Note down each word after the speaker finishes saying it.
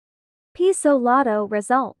Peso Lotto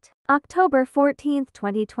result, October 14,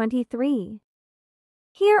 2023.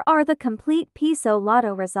 Here are the complete Peso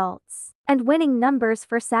Lotto results and winning numbers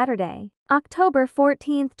for Saturday, October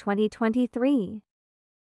 14, 2023.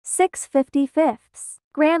 6/55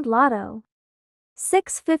 Grand Lotto.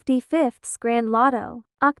 6/55 Grand Lotto,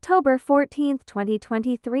 October 14,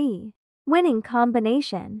 2023. Winning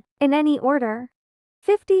combination, in any order: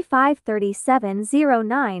 55 37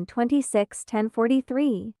 09 26 10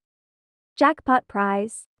 43. Jackpot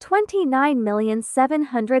prize,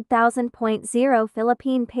 29,700,000.0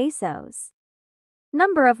 Philippine pesos.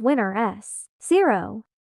 Number of winner S, 0.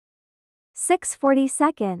 640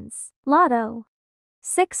 seconds, Lotto.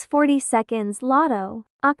 640 seconds Lotto,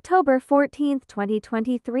 October 14,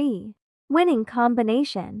 2023. Winning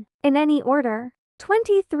combination, in any order: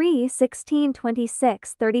 23 16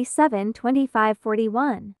 26 37 25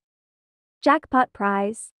 41. Jackpot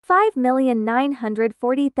prize,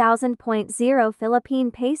 5,940,000.0 Philippine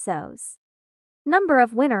pesos. Number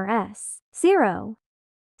of winner S, 0.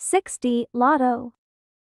 60 Lotto.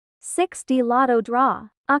 60 Lotto draw,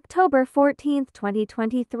 October 14,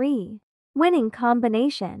 2023. Winning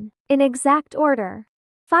combination, in exact order: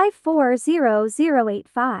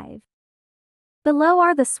 540085. Below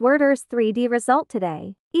are the Sworders 3D result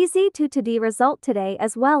today, EZ2 result today,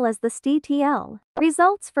 as well as the STTL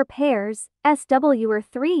results for pairs,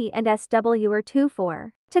 SWR3 and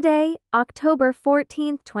SWR24. Today, October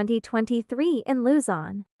 14, 2023 in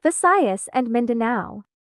Luzon, Visayas and Mindanao.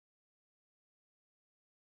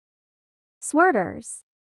 Sworders.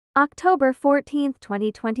 October 14,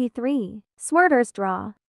 2023. Sworders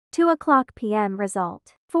draw. 2:00 p.m.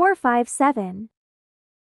 result, 457.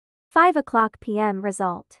 5:00 p.m.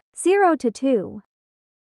 result, 0-2.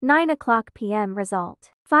 9:00 p.m.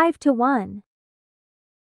 result, 5-1.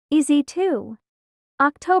 EZ2.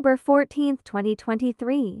 October 14,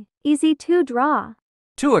 2023. EZ2 draw.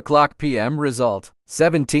 2:00 p.m. result,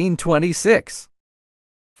 1726.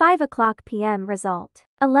 5:00 p.m. result,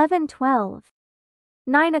 1112.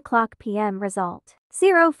 9:00 p.m. result,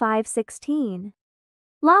 0516.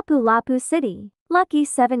 Lapu-Lapu City, Lucky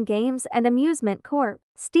 7 Games and Amusement Corp.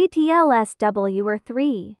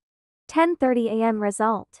 STTLSWR3. 10:30 a.m.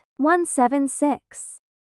 result, 176.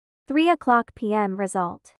 3:00 p.m.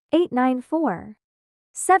 result, 894.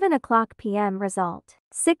 7:00 p.m. result,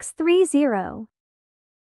 630.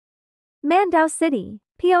 Mandaue City,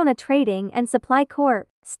 Peona Trading and Supply Corp.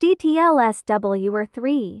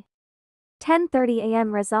 STTLSWR3. 10:30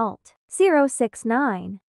 a.m. result,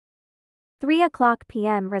 069. 3:00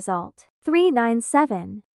 p.m. result,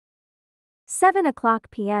 397.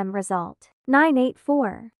 7:00 p.m. result,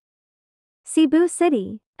 984. Cebu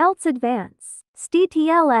City, Elts Advance,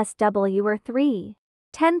 STTLSWR3.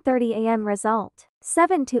 10:30 a.m. result,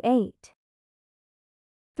 728.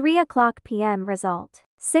 3:00 p.m. result,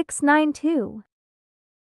 692.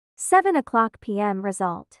 7:00 p.m.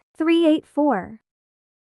 result, 384.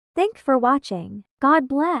 Thank for watching. God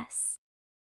bless.